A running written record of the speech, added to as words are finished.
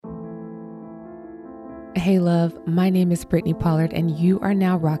Hey, love, my name is Brittany Pollard, and you are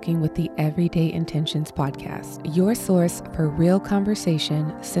now rocking with the Everyday Intentions podcast, your source for real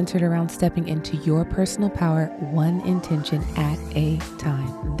conversation centered around stepping into your personal power, one intention at a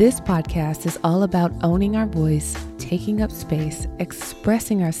time. This podcast is all about owning our voice, taking up space,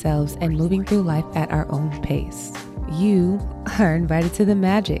 expressing ourselves, and moving through life at our own pace. You are invited to the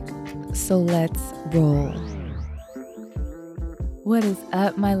magic, so let's roll. What is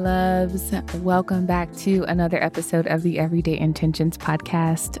up, my loves? Welcome back to another episode of the Everyday Intentions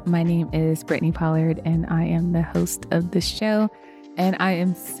podcast. My name is Brittany Pollard, and I am the host of the show. And I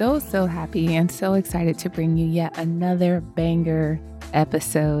am so happy and so excited to bring you yet another banger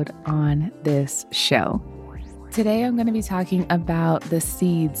episode on this show. Today, I'm going to be talking about the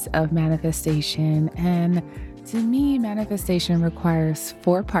seeds of manifestation. And to me, manifestation requires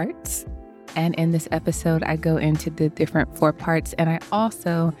 4 parts. And in this episode, I go into the different 4 parts, and I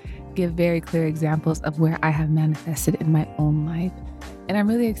also give very clear examples of where I have manifested in my own life. And I'm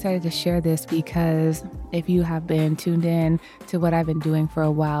really excited to share this because if you have been tuned in to what I've been doing for a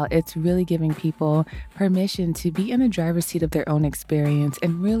while, it's really giving people permission to be in the driver's seat of their own experience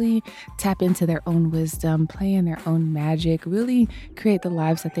and really tap into their own wisdom, play in their own magic, really create the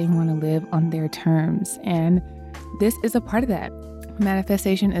lives that they want to live on their terms. And this is a part of that.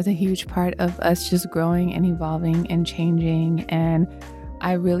 Manifestation is a huge part of us just growing and evolving and changing. And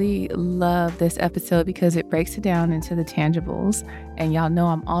I really love this episode because it breaks it down into the tangibles. And y'all know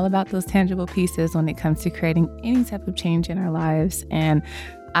I'm all about those tangible pieces when it comes to creating any type of change in our lives. And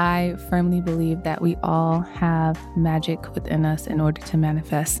I firmly believe that we all have magic within us in order to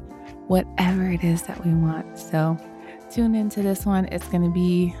manifest whatever it is that we want. So tune into this one. It's going to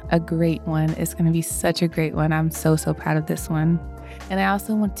be a great one. It's going to be such a great one. I'm so proud of this one. And I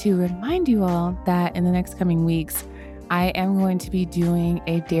also want to remind you all that in the next coming weeks, I am going to be doing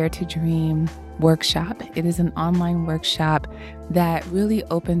a Dare to Dream workshop. It is an online workshop that really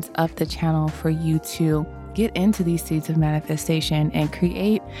opens up the channel for you to get into these seeds of manifestation and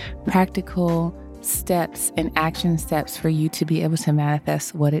create practical steps and action steps for you to be able to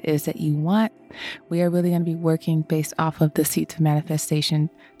manifest what it is that you want. We are really going to be working based off of the seeds of manifestation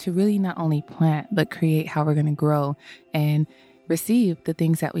to really not only plant, but create how we're going to grow and receive the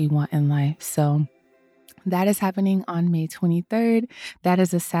things that we want in life. So that is happening on May 23rd. That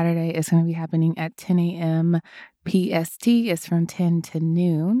is a Saturday. It's going to be happening at 10 a.m. PST. It's from 10 to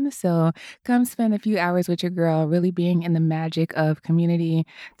noon. So come spend a few hours with your girl, really being in the magic of community,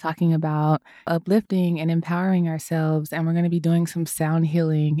 talking about uplifting and empowering ourselves. And we're going to be doing some sound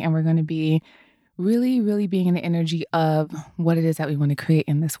healing, and we're going to be really being in the energy of what it is that we want to create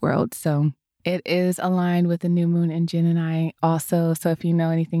in this world. So it is aligned with the new moon in Gemini also. So if you know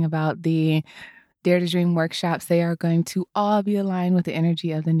anything about the Dare to Dream workshops, they are going to all be aligned with the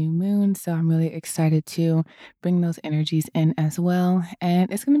energy of the new moon. So I'm really excited to bring those energies in as well.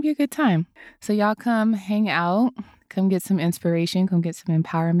 And it's going to be a good time. So y'all come hang out, come get some inspiration, come get some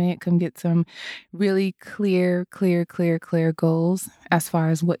empowerment, come get some really clear goals as far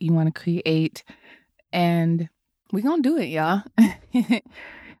as what you want to create. And we're going to do it, y'all.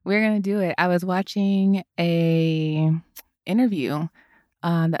 We're going to do it. I was watching a interview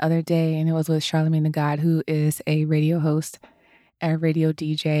the other day, and it was with Charlamagne Tha God, who is a radio host, a radio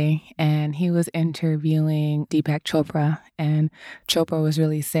DJ, and he was interviewing Deepak Chopra, and Chopra was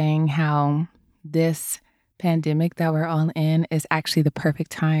really saying how this pandemic that we're all in is actually the perfect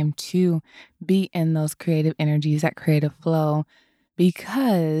time to be in those creative energies, that creative flow,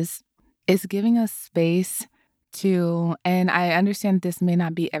 because it's giving us space to, and I understand this may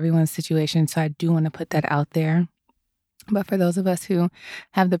not be everyone's situation, so I do want to put that out there. But for those of us who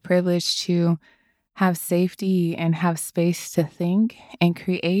have the privilege to have safety and have space to think and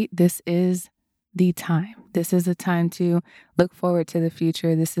create, this is the time. This is a time to look forward to the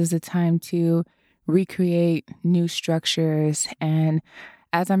future. This is a time to recreate new structures. And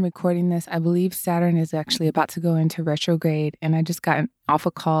as I'm recording this, I believe Saturn is actually about to go into retrograde. And I just got off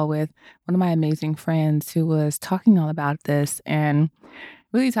a call with one of my amazing friends who was talking all about this and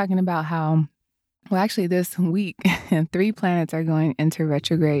really talking about how, well, actually this week, 3 planets are going into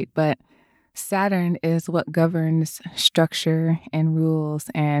retrograde, but Saturn is what governs structure and rules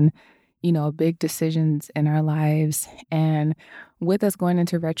and, big decisions in our lives. And with us going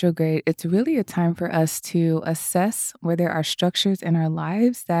into retrograde, it's really a time for us to assess where there are structures in our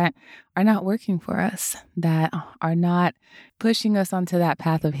lives that are not working for us, that are not pushing us onto that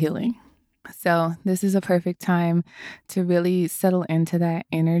path of healing. So this is a perfect time to really settle into that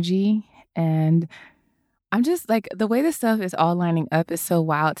energy. And I'm just like, the way this stuff is all lining up is so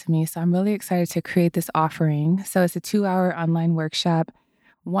wild to me. So I'm really excited to create this offering. So it's a 2-hour online workshop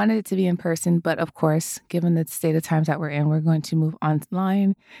wanted it to be in person, but of course, given the state of times that we're in, we're going to move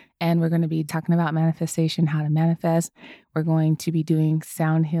online and we're going to be talking about manifestation, how to manifest. We're going to be doing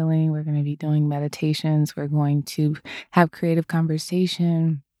sound healing. We're going to be doing meditations. We're going to have creative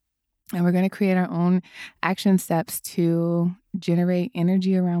conversation. And we're going to create our own action steps to generate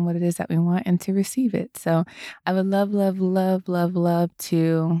energy around what it is that we want and to receive it. So I would love, love, love, love, love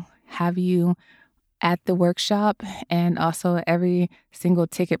to have you at the workshop. And also, every single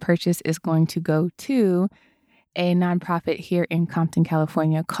ticket purchase is going to go to a nonprofit here in Compton,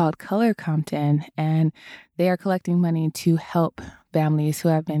 California called Color Compton. And they are collecting money to help families who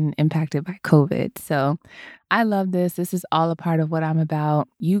have been impacted by COVID. So I love this. This is all a part of what I'm about.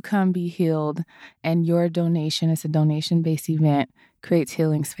 You come be healed, and your donation, it's a donation-based event, creates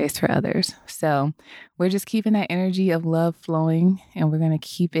healing space for others. So we're just keeping that energy of love flowing, and we're going to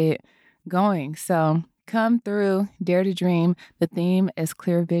keep it going. So come through, dare to dream. The theme is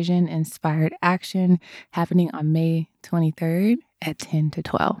Clear Vision Inspired Action, happening on May 23rd at 10 to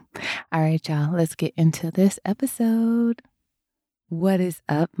 12. All right, y'all, let's get into this episode. What is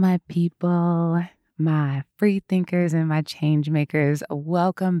up, my people, my free thinkers and my change makers?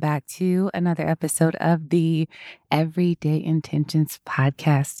 Welcome back to another episode of the Everyday Intentions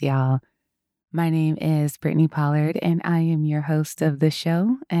podcast, y'all. My name is Brittany Pollard, and I am your host of the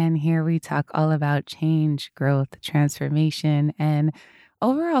show. And here we talk all about change, growth, transformation, and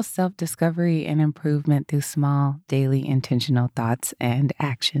overall self-discovery and improvement through small, daily, intentional thoughts and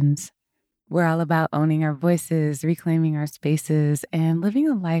actions. We're all about owning our voices, reclaiming our spaces, and living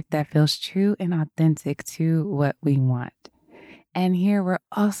a life that feels true and authentic to what we want. And here we're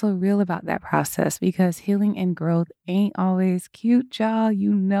also real about that process, because healing and growth ain't always cute, y'all.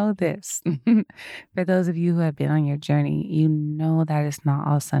 You know this. For those of you who have been on your journey, you know that it's not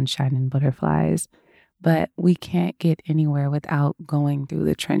all sunshine and butterflies, but we can't get anywhere without going through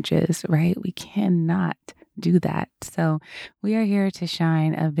the trenches, right? We cannot do that. So we are here to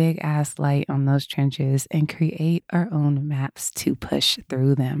shine a big ass light on those trenches and create our own maps to push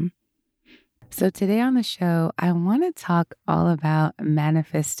through them. So today on the show, I want to talk all about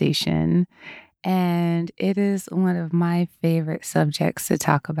manifestation. And it is one of my favorite subjects to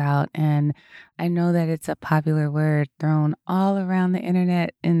talk about. And I know that it's a popular word thrown all around the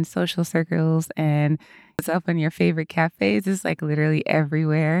internet in social circles, and it's up in your favorite cafes. It's like literally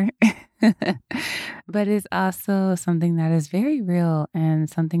everywhere. But it's also something that is very real, and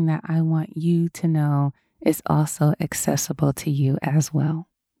something that I want you to know is also accessible to you as well.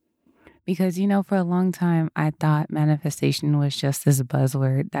 Because, for a long time, I thought manifestation was just this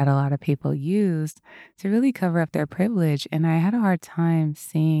buzzword that a lot of people used to really cover up their privilege. And I had a hard time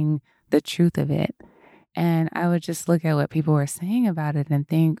seeing the truth of it. And I would just look at what people were saying about it and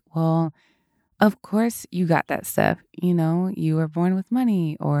think, well, of course you got that stuff. You were born with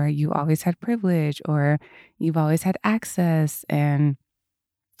money, or you always had privilege, or you've always had access. And,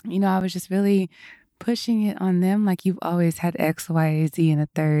 I was just really pushing it on them, like you've always had X, Y, Z, and a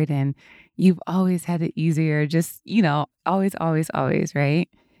third, and you've always had it easier, just, always, always, always, right?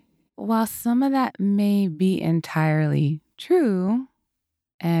 While some of that may be entirely true,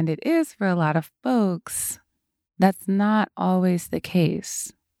 and it is for a lot of folks, that's not always the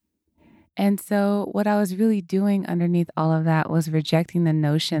case. And so what I was really doing underneath all of that was rejecting the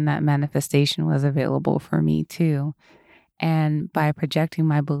notion that manifestation was available for me too. And by projecting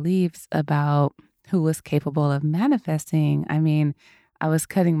my beliefs about who was capable of manifesting, I was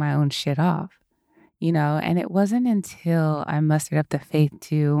cutting my own shit off, and it wasn't until I mustered up the faith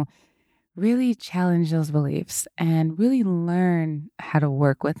to really challenge those beliefs and really learn how to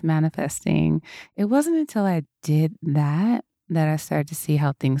work with manifesting. It wasn't until I did that I started to see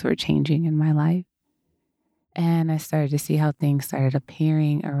how things were changing in my life. And I started to see how things started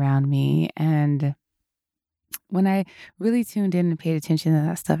appearing around me. And when I really tuned in and paid attention to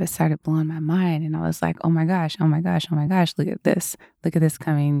that stuff, it started blowing my mind. And I was like, oh my gosh, oh my gosh, oh my gosh, look at this. Look at this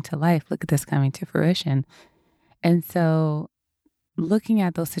coming to life. Look at this coming to fruition. And so looking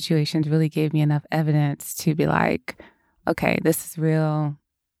at those situations really gave me enough evidence to be like, okay, this is real.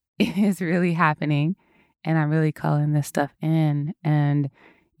 It is really happening. And I'm really calling this stuff in. And,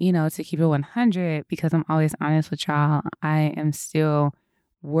 to keep it 100, because I'm always honest with y'all, I am still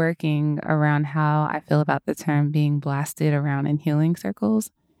working around how I feel about the term being blasted around in healing circles.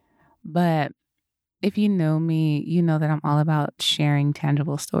 But if you know me, you know that I'm all about sharing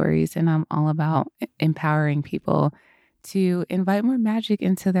tangible stories, and I'm all about empowering people to invite more magic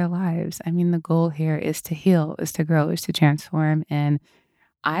into their lives. The goal here is to heal, is to grow, is to transform. And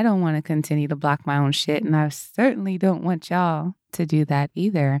I don't want to continue to block my own shit. And I certainly don't want y'all to do that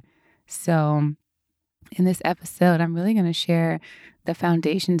either. So in this episode, I'm really going to share the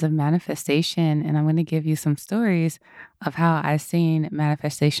foundations of manifestation. And I'm going to give you some stories of how I've seen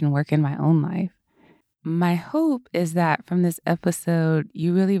manifestation work in my own life. My hope is that from this episode,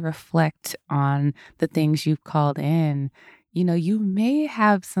 you really reflect on the things you've called in. You may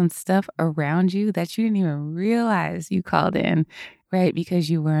have some stuff around you that you didn't even realize you called in, right? Because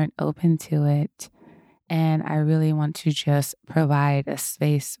you weren't open to it. And I really want to just provide a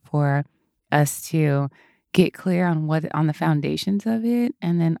space for us to get clear on the foundations of it,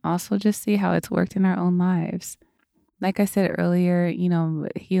 and then also just see how it's worked in our own lives. Like I said earlier,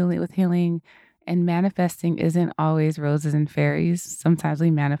 healing and manifesting isn't always roses and fairies. Sometimes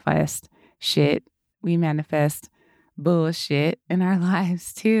we manifest shit. We manifest bullshit in our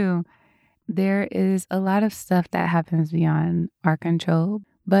lives too. There is a lot of stuff that happens beyond our control,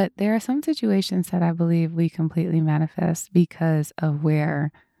 but there are some situations that I believe we completely manifest because of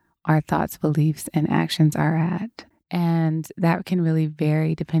where our thoughts, beliefs, and actions are at. And that can really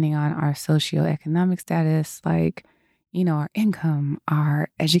vary depending on our socioeconomic status, like, our income, our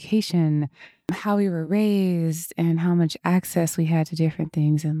education, how we were raised, and how much access we had to different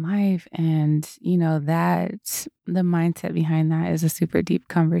things in life. And, that the mindset behind that is a super deep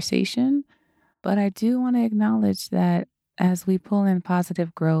conversation. But I do want to acknowledge that as we pull in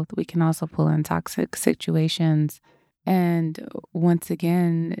positive growth, we can also pull in toxic situations. And once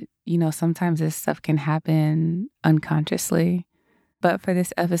again, sometimes this stuff can happen unconsciously. But for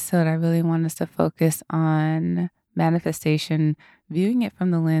this episode, I really want us to focus on manifestation, viewing it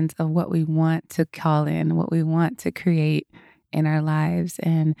from the lens of what we want to call in, what we want to create in our lives,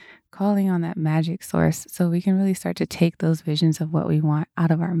 and calling on that magic source so we can really start to take those visions of what we want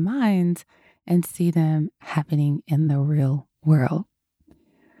out of our minds and see them happening in the real world.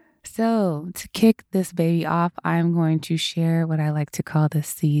 So, to kick this baby off, I'm going to share what I like to call the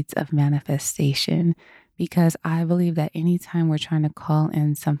seeds of manifestation, because I believe that anytime we're trying to call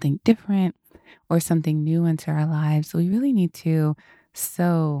in something different or something new into our lives, we really need to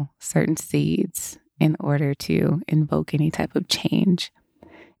sow certain seeds in order to invoke any type of change.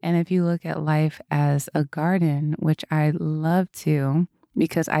 And if you look at life as a garden, which I love to,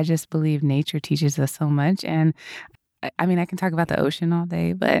 because I just believe nature teaches us so much. And I mean, I can talk about the ocean all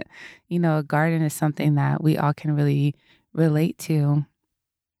day, but, a garden is something that we all can really relate to.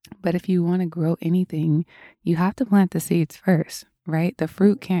 But if you want to grow anything, you have to plant the seeds first, right? The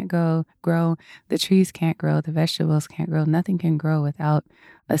fruit can't grow, the trees can't grow, the vegetables can't grow. Nothing can grow without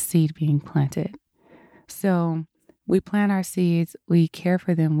a seed being planted. So we plant our seeds, we care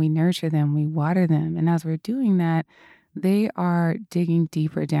for them, we nurture them, we water them. And as we're doing that, they are digging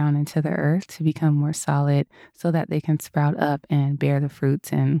deeper down into the earth to become more solid so that they can sprout up and bear the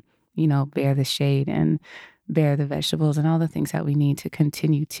fruits and, bear the shade and bear the vegetables and all the things that we need to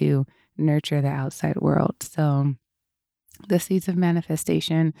continue to nurture the outside world. So the seeds of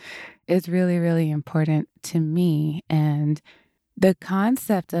manifestation is really, really important to me. And the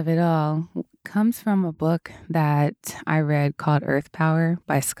concept of it all comes from a book that I read called Earth Power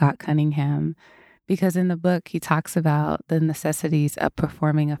by Scott Cunningham. Because in the book, he talks about the necessities of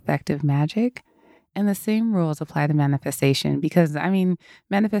performing effective magic, and the same rules apply to manifestation. Because,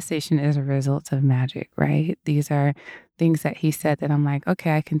 manifestation is a result of magic, right? These are things that he said that I'm like,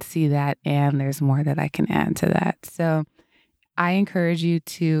 okay, I can see that, and there's more that I can add to that. So I encourage you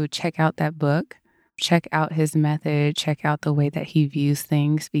to check out that book, check out his method, check out the way that he views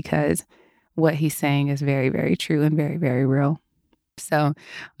things, because what he's saying is very, very true and very, very real. So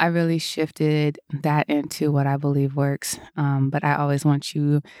I really shifted that into what I believe works. But I always want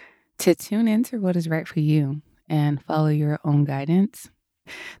you to tune into what is right for you and follow your own guidance.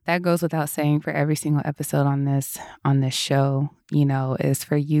 That goes without saying for every single episode on this show, is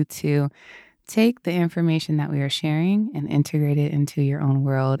for you to take the information that we are sharing and integrate it into your own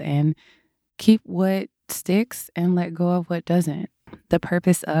world and keep what sticks and let go of what doesn't. The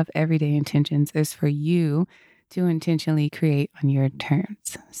purpose of Everyday Intentions is for you to intentionally create on your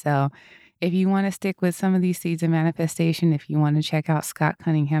terms. So if you want to stick with some of these seeds of manifestation, if you want to check out Scott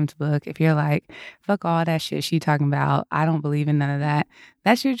Cunningham's book, if you're like, fuck all that shit she talking about, I don't believe in none of that,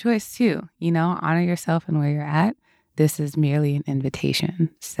 that's your choice too. Honor yourself and where you're at. This is merely an invitation.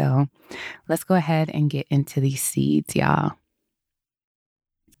 So let's go ahead and get into these seeds, y'all.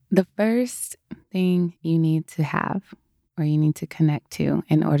 The first thing you need to have or you need to connect to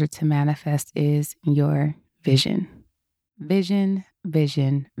in order to manifest is your vision. Vision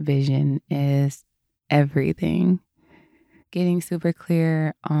is everything. Getting super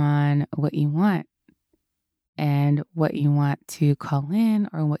clear on what you want and what you want to call in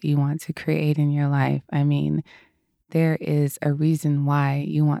or what you want to create in your life. There is a reason why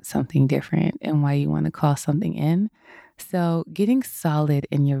you want something different and why you want to call something in. So, getting solid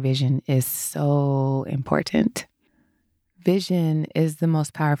in your vision is so important. Vision is the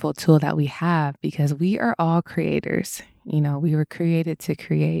most powerful tool that we have because we are all creators. We were created to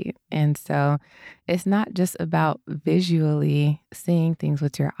create. And so it's not just about visually seeing things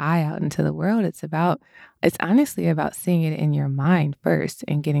with your eye out into the world. It's honestly about seeing it in your mind first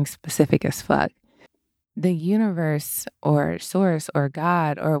and getting specific as fuck. The universe or source or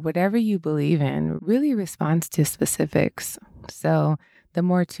God or whatever you believe in really responds to specifics. So the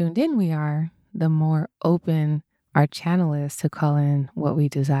more tuned in we are, the more open our channel is to call in what we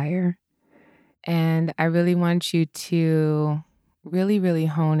desire. And I really want you to really, really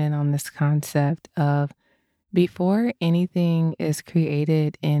hone in on this concept of before anything is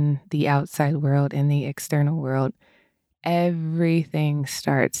created in the outside world, in the external world, everything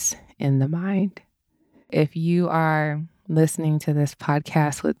starts in the mind. If you are listening to this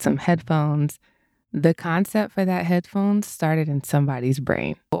podcast with some headphones, the concept for that headphone started in somebody's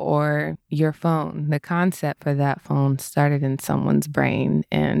brain, or your phone. The concept for that phone started in someone's brain,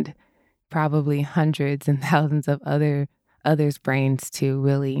 and probably hundreds and thousands of others' brains to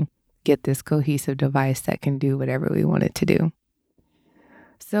really get this cohesive device that can do whatever we want it to do.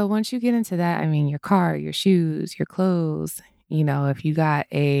 So once you get into that, your car, your shoes, your clothes, if you got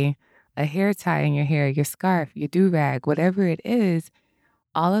a hair tie in your hair, your scarf, your do-rag, whatever it is,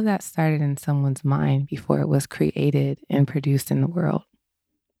 all of that started in someone's mind before it was created and produced in the world.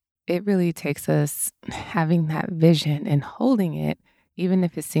 It really takes us having that vision and holding it, even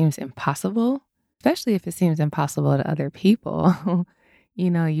if it seems impossible, especially if it seems impossible to other people.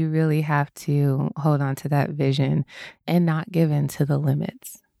 You really have to hold on to that vision and not give in to the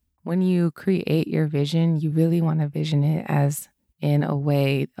limits. When you create your vision, you really want to vision it as in a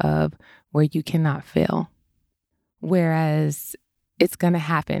way of where you cannot fail. Whereas it's going to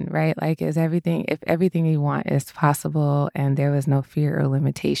happen, right? Like if everything you want is possible and there was no fear or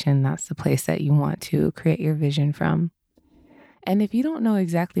limitation, that's the place that you want to create your vision from. And if you don't know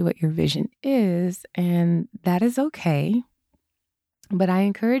exactly what your vision is, and that is okay, but I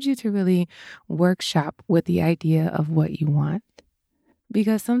encourage you to really workshop with the idea of what you want.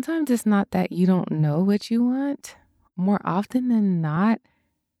 Because sometimes it's not that you don't know what you want. More often than not,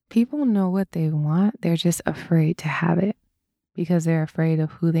 people know what they want. They're just afraid to have it because they're afraid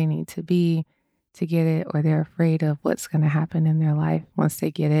of who they need to be to get it, or they're afraid of what's going to happen in their life once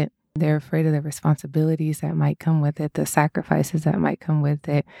they get it. They're afraid of the responsibilities that might come with it, the sacrifices that might come with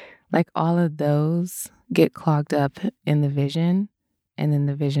it. Like all of those get clogged up in the vision, and then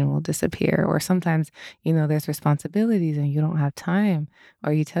the vision will disappear. Or sometimes, there's responsibilities and you don't have time,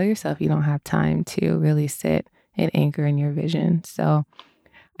 or you tell yourself you don't have time to really sit and anchor in your vision. So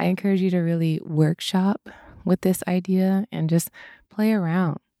I encourage you to really workshop with this idea and just play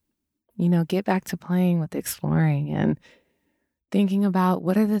around. Get back to playing with exploring and thinking about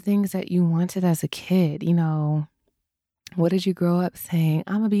what are the things that you wanted as a kid. What did you grow up saying?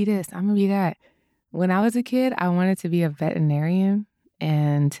 I'm gonna be this, I'm gonna be that. When I was a kid, I wanted to be a veterinarian,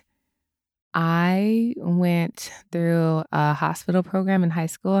 and I went through a hospital program in high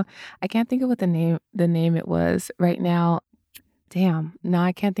school. I can't think of what the name it was right now. Damn, no,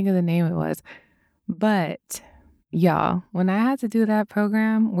 I can't think of the name it was. But y'all, when I had to do that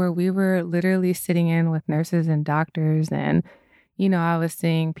program where we were literally sitting in with nurses and doctors, and I was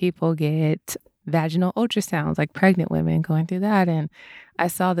seeing people get vaginal ultrasounds, like pregnant women going through that. And I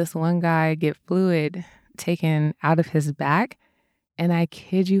saw this one guy get fluid taken out of his back. And I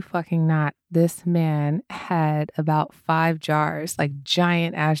kid you fucking not, this man had about 5 jars, like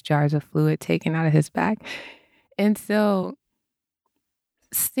giant ass jars of fluid taken out of his back. And so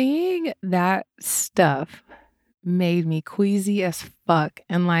seeing that stuff made me queasy as fuck.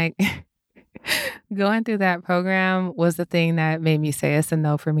 And like going through that program was the thing that made me say it's a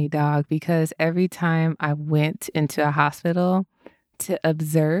no for me, dog, because every time I went into a hospital to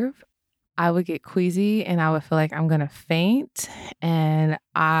observe, I would get queasy and I would feel like I'm going to faint, and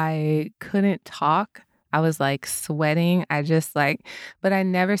I couldn't talk. I was like sweating. But I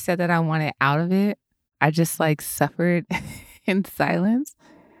never said that I wanted out of it. I just like suffered in silence.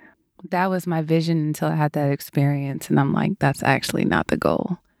 That was my vision until I had that experience. And I'm like, that's actually not the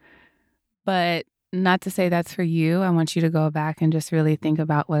goal. But not to say that's for you. I want you to go back and just really think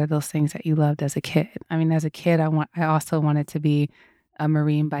about what are those things that you loved as a kid. As a kid, I also wanted to be a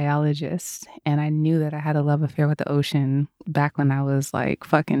marine biologist. And I knew that I had a love affair with the ocean back when I was like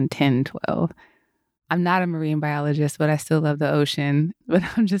fucking 10, 12. I'm not a marine biologist, but I still love the ocean. But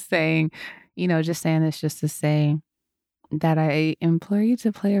I'm just saying, just saying this just to say that I implore you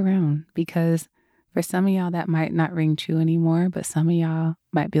to play around, because for some of y'all that might not ring true anymore, but some of y'all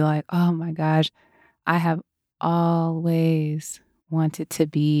might be like, oh my gosh, I have always wanted to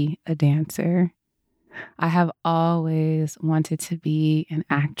be a dancer. I have always wanted to be an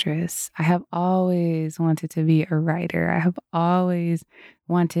actress. I have always wanted to be a writer. I have always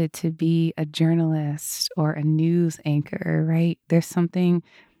wanted to be a journalist or a news anchor, right? There's something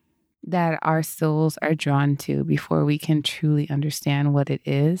that our souls are drawn to before we can truly understand what it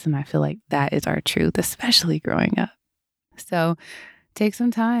is. And I feel like that is our truth, especially growing up. So take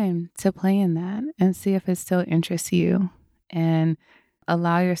some time to play in that and see if it still interests you and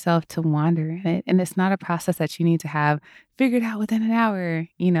allow yourself to wander in it. And it's not a process that you need to have figured out within an hour,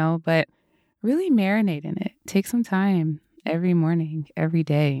 but really marinate in it. Take some time every morning, every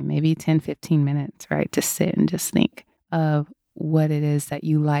day, maybe 10, 15 minutes, right? To sit and just think of what it is that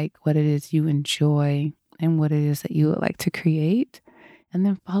you like, what it is you enjoy, and what it is that you would like to create. And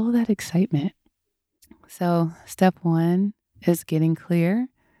then follow that excitement. So step one is getting clear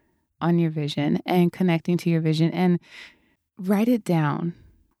on your vision and connecting to your vision, and write it down.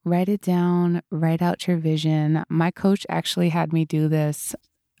 Write it down, write out your vision. My coach actually had me do this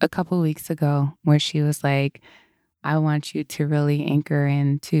a couple weeks ago where she was like, I want you to really anchor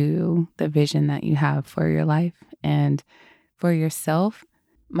into the vision that you have for your life and for yourself.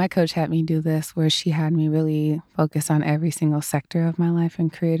 My coach had me do this where she had me really focus on every single sector of my life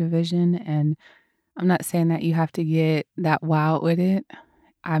and create a vision. And I'm not saying that you have to get that wild with it.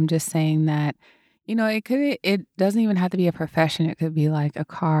 I'm just saying that, it doesn't even have to be a profession. It could be like a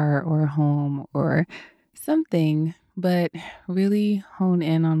car or a home or something, but really hone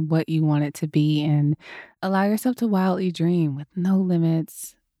in on what you want it to be and allow yourself to wildly dream with no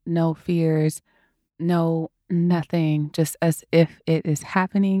limits, no fears, no nothing, just as if it is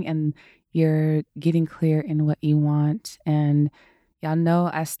happening and you're getting clear in what you want. And y'all know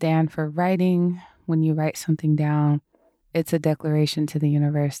I stand for writing. When you write something down, it's a declaration to the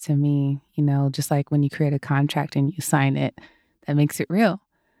universe, to me, just like when you create a contract and you sign it, that makes it real.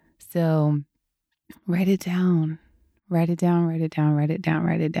 So write it down, write it down, write it down, write it down,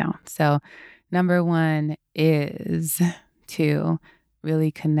 write it down. So number one is to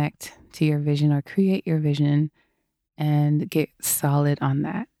really connect to your vision or create your vision and get solid on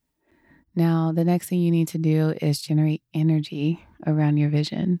that. Now, the next thing you need to do is generate energy around your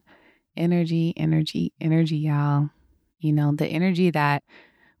vision. Energy, energy, energy, y'all. The energy that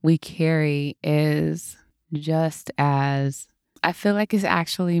we carry is just as, I feel like it's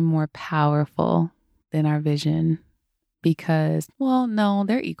actually more powerful than our vision because, well, no,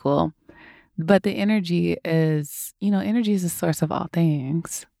 they're equal. But the energy is, energy is the source of all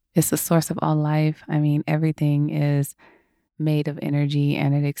things. It's the source of all life. I mean, everything is made of energy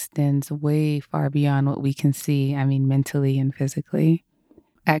and it extends way far beyond what we can see. I mean, mentally and physically.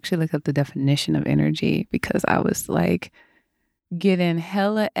 I actually looked up the definition of energy because I was like getting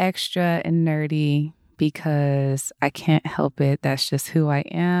hella extra and nerdy because I can't help it. That's just who I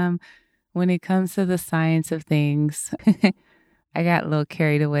am. When it comes to the science of things, I got a little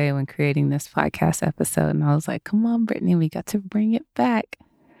carried away when creating this podcast episode. And I was like, come on, Brittany, we got to bring it back.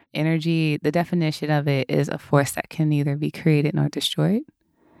 Energy, the definition of it is a force that can neither be created nor destroyed.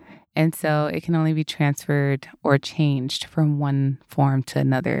 And so it can only be transferred or changed from one form to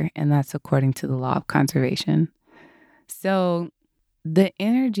another. And that's according to the law of conservation. So the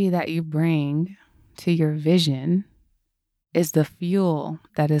energy that you bring to your vision is the fuel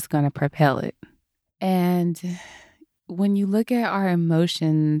that is going to propel it. And when you look at our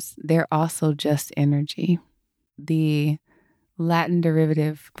emotions, they're also just energy. The Latin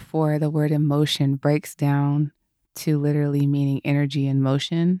derivative for the word emotion breaks down to literally meaning energy in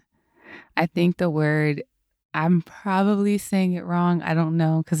motion. I think the word, I'm probably saying it wrong. I don't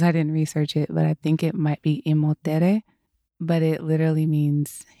know because I didn't research it, but I think it might be emotere, but it literally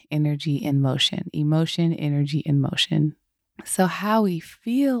means energy in motion, emotion, energy in motion. So how we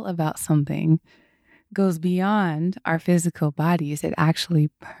feel about something goes beyond our physical bodies. It actually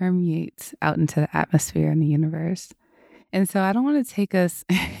permeates out into the atmosphere and the universe. And so I don't want to take us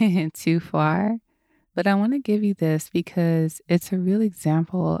too far, but I want to give you this because it's a real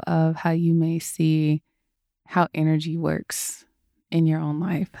example of how you may see how energy works in your own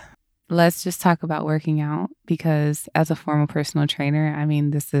life. Let's just talk about working out because as a former personal trainer, I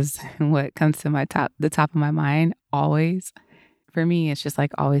mean, this is what comes to the top of my mind always. For me, it's just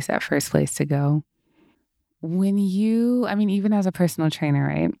like always that first place to go. Even as a personal trainer,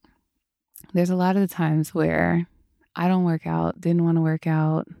 right? There's a lot of the times where I don't work out, didn't want to work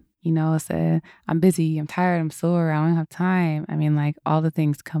out, I'm busy, I'm tired, I'm sore, I don't have time. I mean, like all the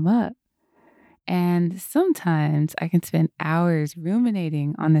things come up. And sometimes I can spend hours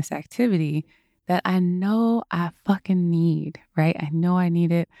ruminating on this activity that I know I fucking need, right? I know I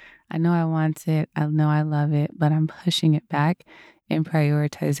need it. I know I want it. I know I love it, but I'm pushing it back and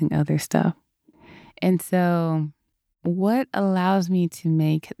prioritizing other stuff. And so, what allows me to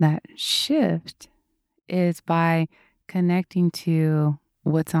make that shift is by connecting to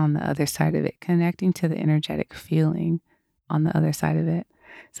what's on the other side of it, connecting to the energetic feeling on the other side of it.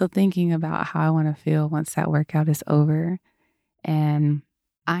 So, thinking about how I want to feel once that workout is over. And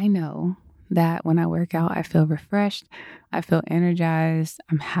I know that when I work out, I feel refreshed, I feel energized,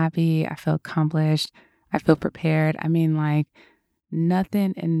 I'm happy, I feel accomplished, I feel prepared. I mean, like,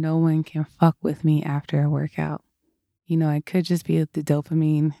 nothing and no one can fuck with me after a workout. It could just be the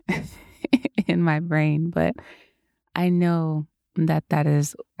dopamine in my brain, but I know that that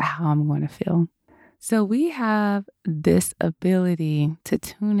is how I'm going to feel. So we have this ability to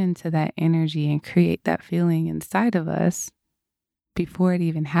tune into that energy and create that feeling inside of us before it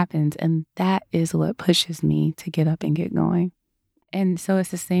even happens. And that is what pushes me to get up and get going. And so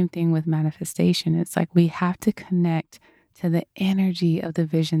it's the same thing with manifestation. It's like we have to connect to the energy of the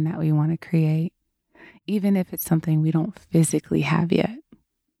vision that we want to create, even if it's something we don't physically have yet.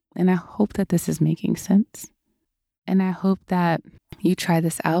 And I hope that this is making sense. And I hope that you try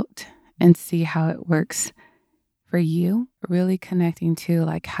this out and see how it works for you, really connecting to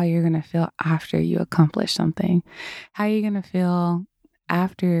like how you're going to feel after you accomplish something, how you're going to feel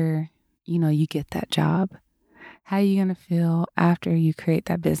after, you get that job, how are you going to feel after you create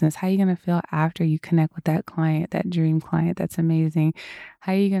that business, how are you going to feel after you connect with that client, that dream client that's amazing,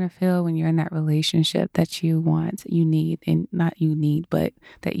 how are you going to feel when you're in that relationship that you want, you need, and not you need, but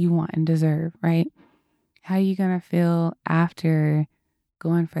that you want and deserve, right? How are you going to feel after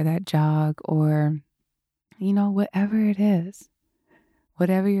going for that jog or, whatever it is,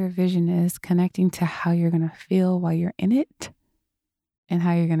 whatever your vision is, connecting to how you're going to feel while you're in it and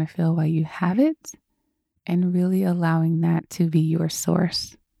how you're going to feel while you have it, and really allowing that to be your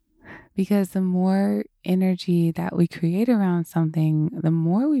source. Because the more energy that we create around something, the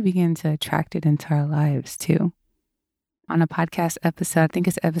more we begin to attract it into our lives too. On a podcast episode, I think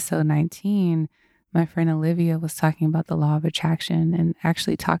it's episode 19, my friend Olivia was talking about the law of attraction and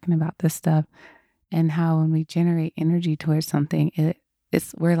actually talking about this stuff and how when we generate energy towards something,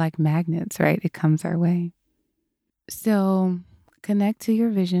 we're like magnets, right? It comes our way. So connect to your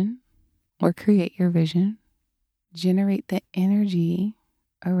vision or create your vision, generate the energy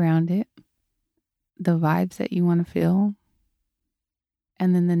around it, the vibes that you want to feel.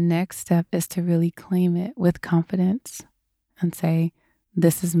 And then the next step is to really claim it with confidence and say,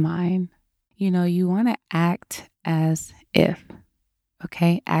 this is mine. You want to act as if,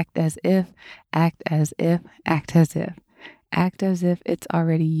 okay? Act as if, act as if, act as if. Act as if it's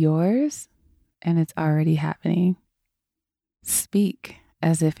already yours and it's already happening. Speak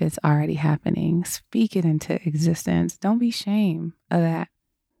as if it's already happening. Speak it into existence. Don't be ashamed of that.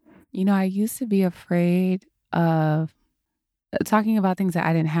 I used to be afraid of talking about things that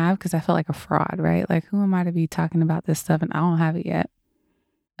I didn't have because I felt like a fraud, right? Like, who am I to be talking about this stuff and I don't have it yet?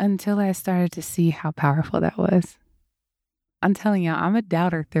 Until I started to see how powerful that was. I'm telling y'all, I'm a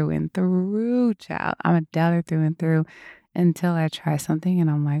doubter through and through, child. I'm a doubter through and through until I try something and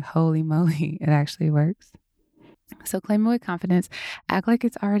I'm like, holy moly, it actually works. So claim it with confidence. Act like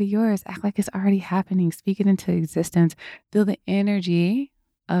it's already yours. Act like it's already happening. Speak it into existence. Feel the energy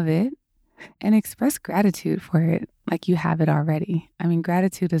of it and express gratitude for it like you have it already. I mean,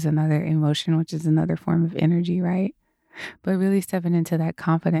 gratitude is another emotion, which is another form of energy, right? But really stepping into that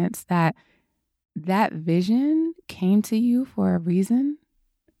confidence that that vision came to you for a reason.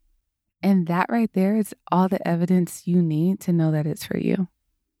 And that right there is all the evidence you need to know that it's for you.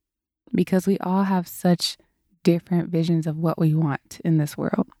 Because we all have such different visions of what we want in this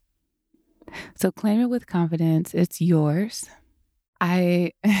world. So claim it with confidence. It's yours.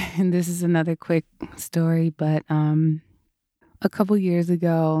 And this is another quick story, but a couple years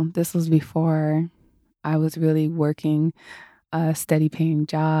ago, this was before I was really working a steady paying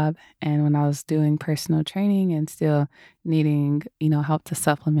job. And when I was doing personal training and still needing, help to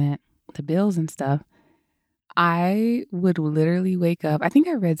supplement the bills and stuff, I would literally wake up. I think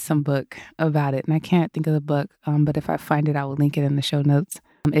I read some book about it and I can't think of the book. But if I find it, I will link it in the show notes.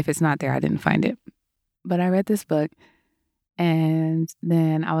 If it's not there, I didn't find it. But I read this book and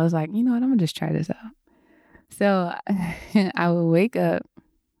then I was like, you know what? I'm gonna just try this out. So I would wake up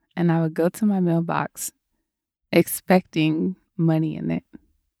and I would go to my mailbox expecting money in it.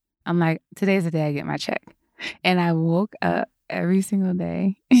 I'm like, today's the day I get my check. And I woke up every single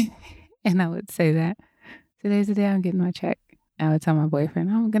day and I would say that today's the day I'm getting my check. I would tell my boyfriend,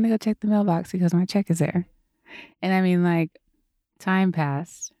 I'm going to go check the mailbox because my check is there. And I mean, like, time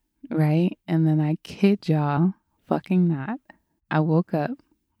passed. right? And then I kid y'all, fucking not. I woke up,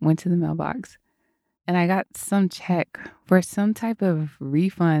 went to the mailbox, and I got some check for some type of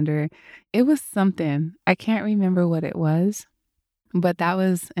refund, or it was something. I can't remember what it was, but that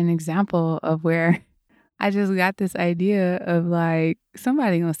was an example of where I just got this idea of like,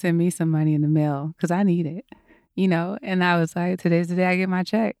 somebody gonna send me some money in the mail because I need it, And I was like, today's the day I get my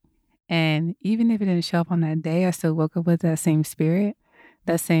check. And even if it didn't show up on that day, I still woke up with that same spirit,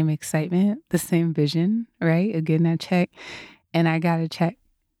 that same excitement, the same vision, right? Of getting that check. And I got a check.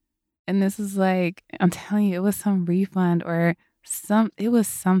 And this is like, I'm telling you, it was some refund or it was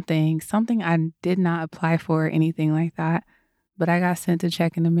something I did not apply for or anything like that. But I got sent a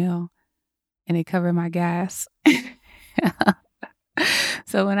check in the mail and it covered my gas.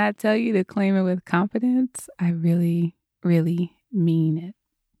 So when I tell you to claim it with confidence, I really, really mean it.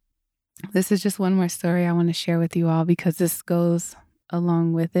 This is just one more story I want to share with you all because this goes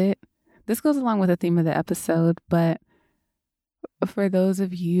along with it. This goes along with the theme of the episode, but for those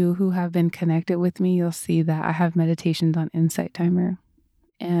of you who have been connected with me, you'll see that I have meditations on Insight Timer.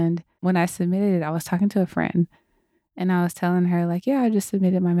 And when I submitted it, I was talking to a friend and I was telling her, like, yeah, I just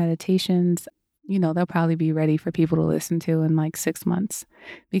submitted my meditations. They'll probably be ready for people to listen to in like 6 months.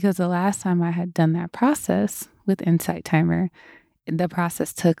 Because the last time I had done that process with Insight Timer, the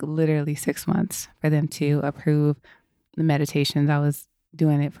process took literally 6 months for them to approve the meditations. I was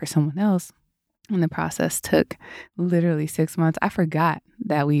doing it for someone else, and the process took literally 6 months. I forgot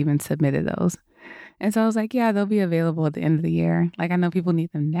that we even submitted those. And so I was like, yeah, they'll be available at the end of the year. Like, I know people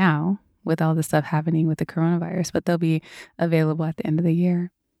need them now with all the stuff happening with the coronavirus, but they'll be available at the end of the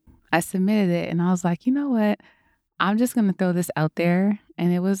year. I submitted it and I was like, you know what? I'm just going to throw this out there.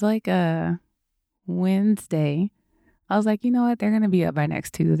 And it was like a Wednesday. I was like, you know what? They're going to be up by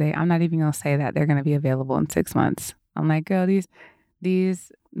next Tuesday. I'm not even going to say that they're going to be available in 6 months. I'm like, girl,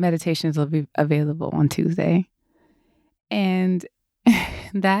 these meditations will be available on Tuesday. And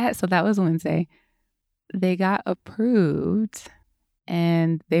so that was Wednesday. They got approved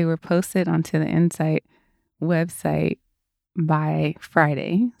and they were posted onto the Insight website by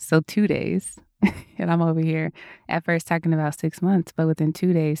Friday. So 2 days. And I'm over here at first talking about 6 months, but within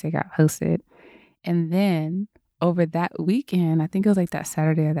 2 days they got posted. And then over that weekend, I think it was like that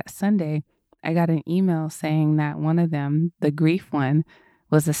Saturday or that Sunday, I got an email saying that one of them, the grief one,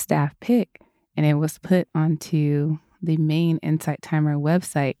 was a staff pick and it was put onto the main Insight Timer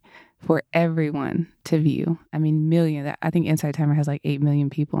website for everyone to view. I mean, million. I think Insight Timer has like 8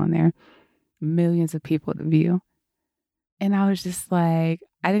 million people on there, millions of people to view. And I was just like,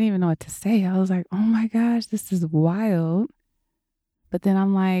 I didn't even know what to say. I was like, oh my gosh, this is wild. But then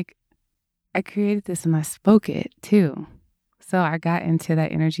I'm like, I created this and I spoke it too. So I got into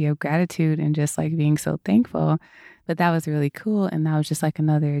that energy of gratitude and just like being so thankful. But that was really cool. And that was just like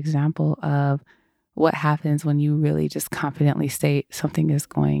another example of what happens when you really just confidently state something is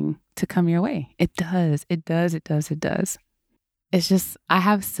going to come your way. It does. It does. It does. It does. It's just, I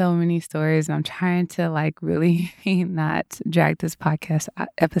have so many stories and I'm trying to like really not drag this podcast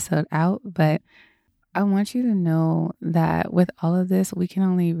episode out. But I want you to know that with all of this, we can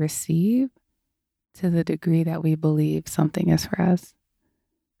only receive to the degree that we believe something is for us.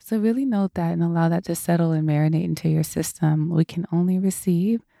 So really note that and allow that to settle and marinate into your system. We can only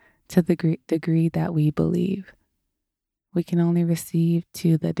receive to the degree that we believe. We can only receive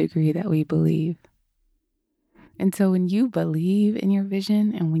to the degree that we believe. And so when you believe in your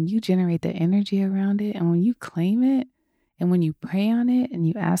vision and when you generate the energy around it and when you claim it and when you pray on it and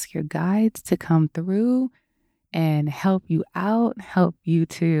you ask your guides to come through and help you out, help you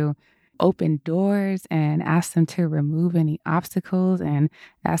to open doors and ask them to remove any obstacles and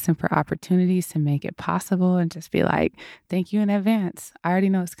ask them for opportunities to make it possible and just be like, thank you in advance. I already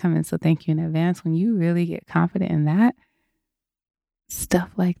know it's coming, so thank you in advance. When you really get confident in that, stuff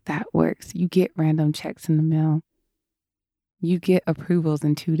like that works. You get random checks in the mail. You get approvals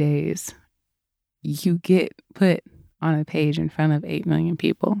in 2 days. You get put on a page in front of 8 million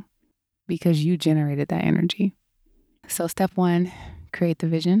people because you generated that energy. So step 1, create the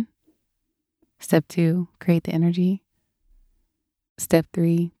vision. Step 2, create the energy. Step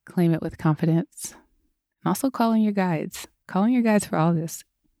 3, claim it with confidence. And also call in your guides. Call in your guides for all this.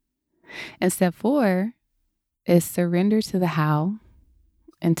 And step 4 is surrender to the how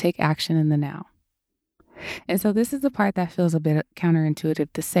and take action in the now. And so this is the part that feels a bit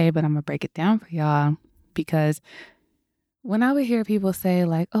counterintuitive to say, but I'm going to break it down for y'all because when I would hear people say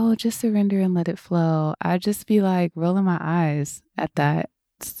like, oh, just surrender and let it flow, I'd just be like rolling my eyes at that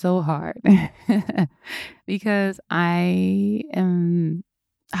so hard because I don't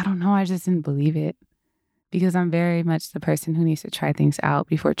know, I just didn't believe it. because I'm very much the person who needs to try things out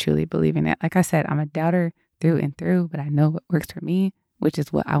before truly believing it. Like I said, I'm a doubter through and through, but I know what works for me, which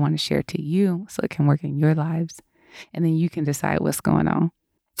is what I want to share to you so it can work in your lives. And then you can decide what's going on.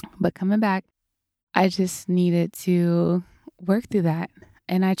 But coming back, I just needed to work through that.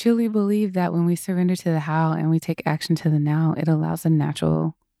 And I truly believe that when we surrender to the how and we take action to the now, it allows the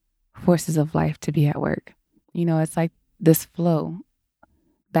natural forces of life to be at work. You know, it's like this flow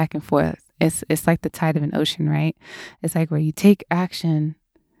back and forth. It's like the tide of an ocean, right? It's like where you take action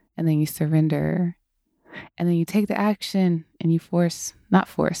and then you surrender. And then you take the action and you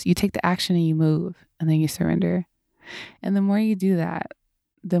you take the action and you move and then you surrender. And the more you do that,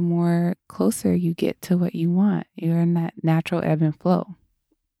 the more closer you get to what you want. You're in that natural ebb and flow.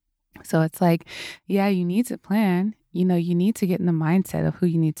 So it's like, yeah, you need to plan. You know, you need to get in the mindset of who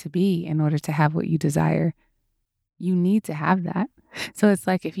you need to be in order to have what you desire. You need to have that. So it's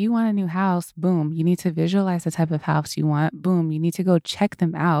like, if you want a new house, boom, you need to visualize the type of house you want. Boom, you need to go check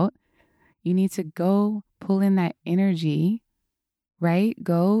them out. You need to go pull in that energy, right?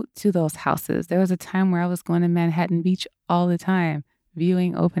 Go to those houses. There was a time where I was going to Manhattan Beach all the time,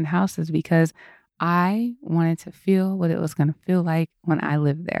 viewing open houses, because I wanted to feel what it was going to feel like when I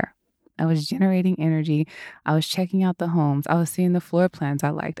lived there. I was generating energy. I was checking out the homes. I was seeing the floor plans I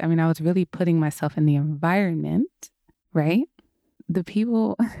liked. I mean, I was really putting myself in the environment, right? The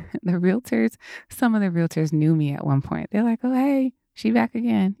people, the realtors, some of the realtors knew me at one point. They're like, oh, hey, she back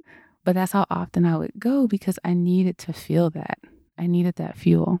again. But that's how often I would go because I needed to feel that. I needed that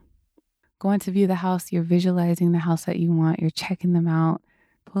fuel. Going to view the house, you're visualizing the house that you want. You're checking them out,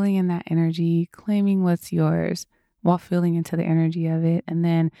 pulling in that energy, claiming what's yours while feeling into the energy of it. And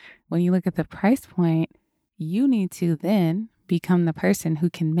then when you look at the price point, you need to then become the person who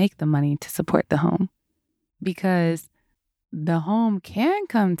can make the money to support the home, because the home can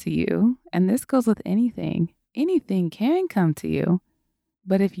come to you. And this goes with anything. Anything can come to you.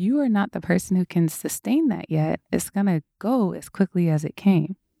 But if you are not the person who can sustain that yet, it's going to go as quickly as it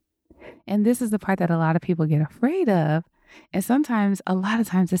came. And this is the part that a lot of people get afraid of. And sometimes, a lot of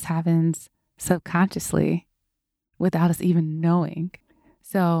times this happens subconsciously without us even knowing.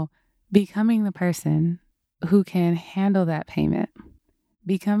 So becoming the person who can handle that payment,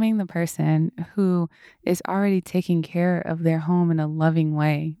 becoming the person who is already taking care of their home in a loving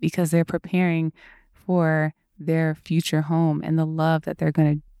way because they're preparing for their future home and the love that they're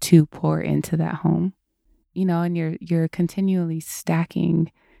going to pour into that home, you know, and you're continually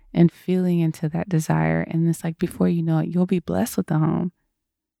stacking and feeling into that desire. And it's like, before you know it, you'll be blessed with the home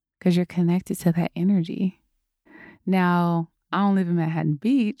because you're connected to that energy. Now, I don't live in Manhattan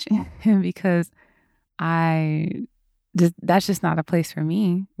Beach because that's just not a place for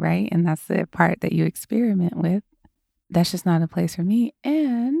me, right? And that's the part that you experiment with. That's just not a place for me.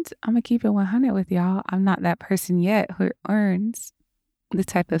 And I'm going to keep it 100 with y'all. I'm not that person yet who earns the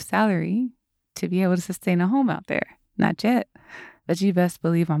type of salary to be able to sustain a home out there. Not yet. But you best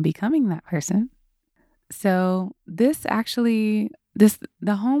believe I'm becoming that person. So the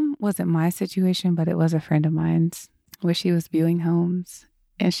home wasn't my situation, but it was a friend of mine's where she was viewing homes.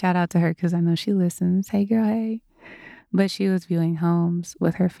 And shout out to her because I know she listens. Hey, girl, hey. But she was viewing homes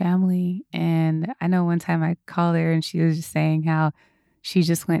with her family. And I know one time I called her and she was just saying how she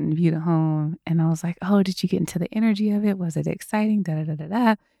just went and viewed a home. And I was like, oh, did you get into the energy of it? Was it exciting? Da, da, da, da,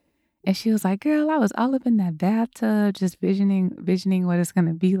 da. And she was like, girl, I was all up in that bathtub, just visioning what it's going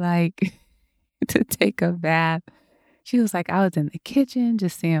to be like to take a bath. She was like, I was in the kitchen,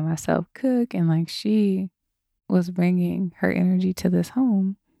 just seeing myself cook. And like, she was bringing her energy to this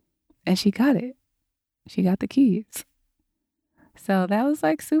home and she got it. She got the keys. So that was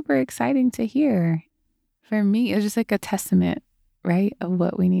like super exciting to hear. For me, it was just like a testament, right, of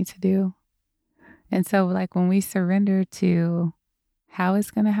what we need to do. And so like when we surrender to how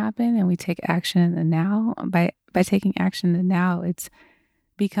it's going to happen and we take action in the now, by taking action in the now, it's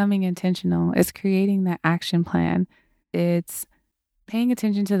becoming intentional. It's creating that action plan. It's paying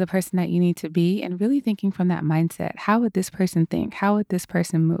attention to the person that you need to be and really thinking from that mindset. How would this person think? How would this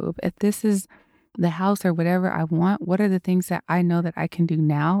person move? If this is the house or whatever I want, what are the things that I know that I can do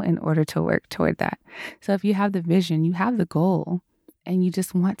now in order to work toward that? So if you have the vision, you have the goal, and you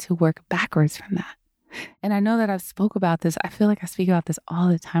just want to work backwards from that. And I know that I've spoke about this. I feel like I speak about this all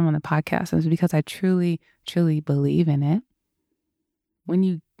the time on the podcast. It's because I truly, truly believe in it. When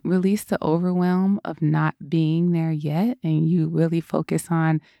you release the overwhelm of not being there yet, and you really focus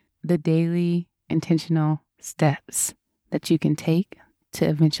on the daily intentional steps that you can take to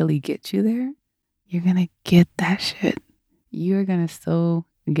eventually get you there, you're going to get that shit. You're going to so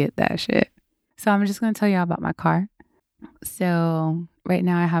get that shit. So I'm just going to tell y'all about my car. So Right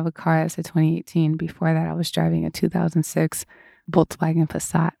now I have a car that's a 2018. Before that, I was driving a 2006 Volkswagen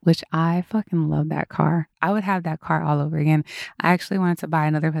Passat, which I fucking love that car. I would have that car all over again. I actually wanted to buy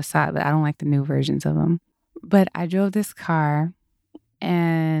another Passat, but I don't like the new versions of them. But I drove this car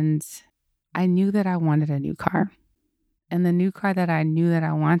and I knew that I wanted a new car. And the new car that I knew that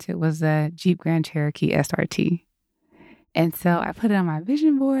I wanted was the Jeep Grand Cherokee SRT. And so I put it on my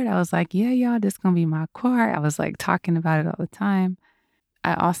vision board. I was like, yeah, y'all, this is going to be my car. I was like talking about it all the time.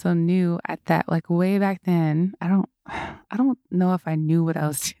 I also knew at that, like way back then, I don't know if I knew what I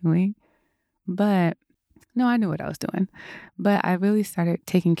was doing, but no, I knew what I was doing. But I really started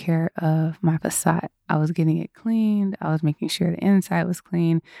taking care of my Passat. I was getting it cleaned. I was making sure the inside was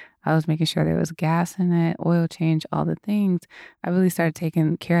clean. I was making sure there was gas in it, oil change, all the things. I really started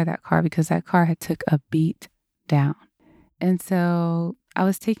taking care of that car because that car had took a beat down. And so I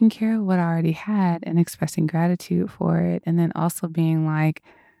was taking care of what I already had and expressing gratitude for it. And then also being like,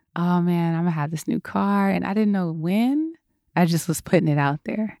 oh man, I'm gonna have this new car. And I didn't know when. I just was putting it out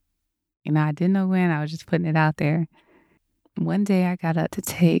there. I didn't know when. I was just putting it out there. One day I got up to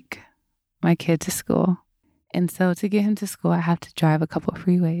take my kid to school. And so to get him to school, I have to drive a couple of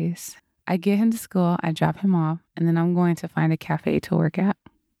freeways. I get him to school, I drop him off, and then I'm going to find a cafe to work at.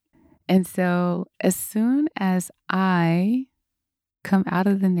 And so as soon as I come out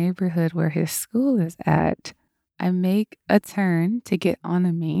of the neighborhood where his school is at, I make a turn to get on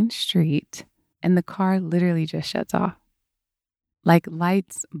the main street, and the car literally just shuts off. Like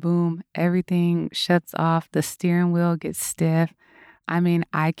lights, boom, everything shuts off. The steering wheel gets stiff. I mean,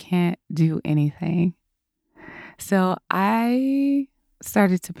 I can't do anything. So I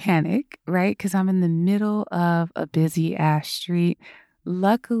started to panic, right? Because I'm in the middle of a busy ass street.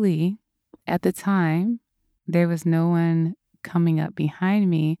 Luckily, at the time, there was no one coming up behind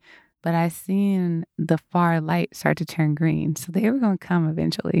me, but I seen the far light start to turn green. So they were going to come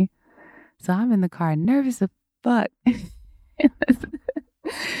eventually. So I'm in the car, nervous as fuck.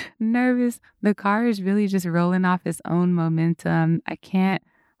 Nervous. The car is really just rolling off its own momentum. I can't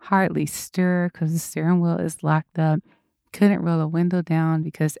hardly stir because the steering wheel is locked up. Couldn't roll a window down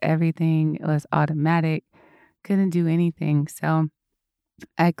because everything was automatic. Couldn't do anything. So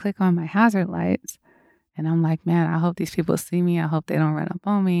I click on my hazard lights and I'm like, man, I hope these people see me. I hope they don't run up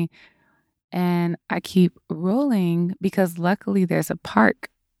on me. And I keep rolling because luckily there's a park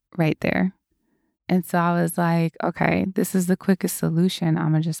right there. And so I was like, okay, this is the quickest solution. I'm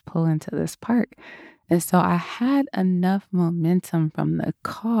going to just pull into this park. And so I had enough momentum from the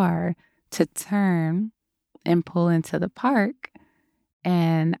car to turn and pull into the park.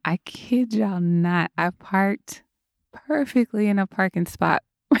 And I kid y'all not, I parked perfectly in a parking spot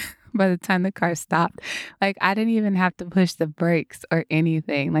by the time the car stopped. Like I didn't even have to push the brakes or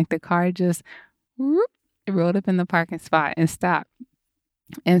anything. Like the car just whoop, rolled up in the parking spot and stopped.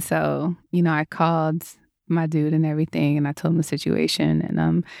 And so, I called my dude and everything, and I told him the situation.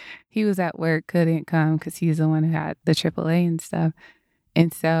 And he was at work, couldn't come because he's the one who had the AAA and stuff.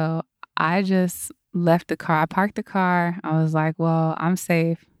 And so I just left the car. I parked the car. I was like, well, I'm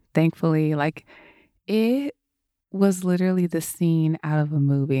safe, thankfully. Like it was literally the scene out of a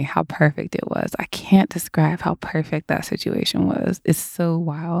movie, how perfect it was. I can't describe how perfect that situation was. It's so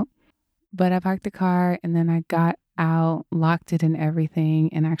wild. But I parked the car and then I got out, locked it and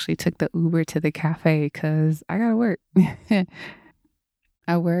everything, and actually took the Uber to the cafe because I gotta work.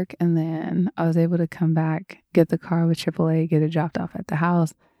 I work and then I was able to come back, get the car with AAA, get it dropped off at the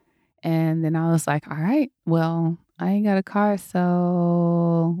house. And then I was like, all right, well, I ain't got a car,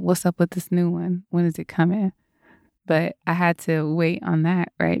 so what's up with this new one? When is it coming? But I had to wait on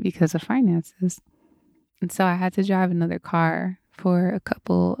that, right, because of finances. And so I had to drive another car for a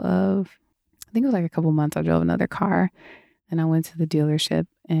couple months. I drove another car and I went to the dealership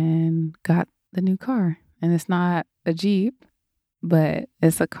and got the new car. And it's not a Jeep, but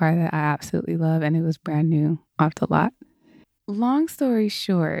it's a car that I absolutely love. And it was brand new off the lot. Long story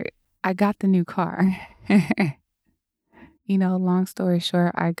short, I got the new car. Long story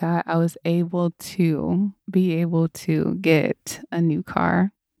short, I was able to get a new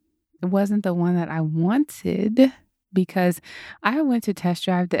car. It wasn't the one that I wanted because I went to test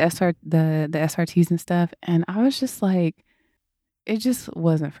drive the SRTs and stuff, and I was just like, it just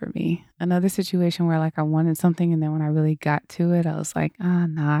wasn't for me. Another situation where like I wanted something, and then when I really got to it, I was like,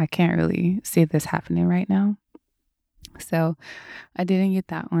 nah, I can't really see this happening right now. So I didn't get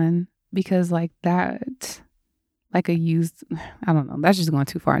that one because like that, like a used, I don't know, that's just going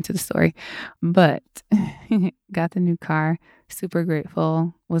too far into the story, but got the new car, super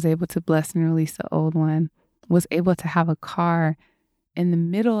grateful, was able to bless and release the old one, was able to have a car in the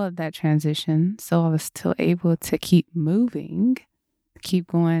middle of that transition. So I was still able to keep moving keep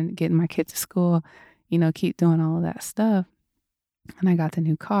going, getting my kid to school, keep doing all of that stuff. And I got the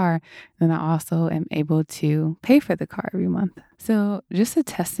new car, then I also am able to pay for the car every month. So just a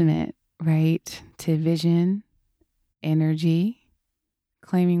testament, right, to vision, energy,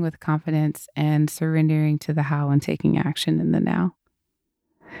 claiming with confidence, and surrendering to the how and taking action in the now.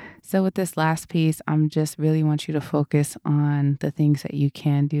 So with this last piece, I'm just really want you to focus on the things that you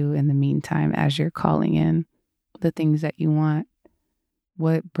can do in the meantime as you're calling in the things that you want.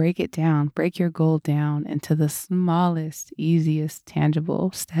 Break it down, break your goal down into the smallest, easiest,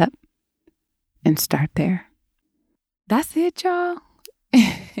 tangible step and start there. That's it, y'all.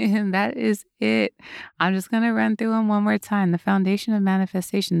 And that is it. I'm just going to run through them one more time. The foundation of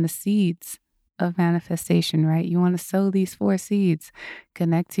manifestation, the seeds of manifestation, right? You want to sow these 4 seeds.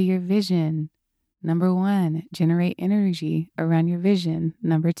 Connect to your vision. Number 1, generate energy around your vision.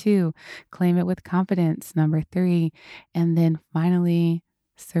 Number 2, claim it with confidence. Number 3, and then finally,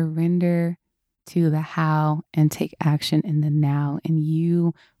 surrender to the how and take action in the now, and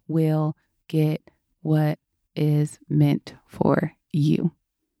you will get what is meant for you.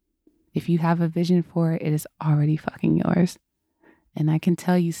 If you have a vision for it, it is already fucking yours. And I can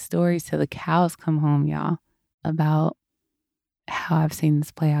tell you stories till the cows come home, y'all, about how I've seen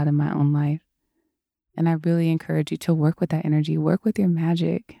this play out in my own life. And I really encourage you to work with that energy, work with your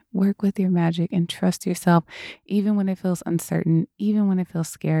magic and trust yourself, even when it feels uncertain, even when it feels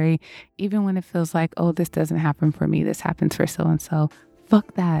scary, even when it feels like, oh, this doesn't happen for me. This happens for so-and-so.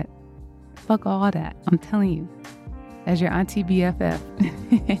 Fuck that. Fuck all that. I'm telling you, as your auntie BFF,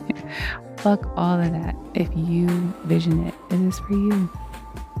 fuck all of that. If you vision it, it is for you.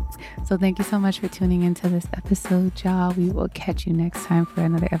 So thank you so much for tuning into this episode, y'all. We will catch you next time for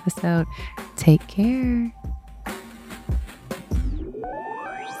another episode. Take care.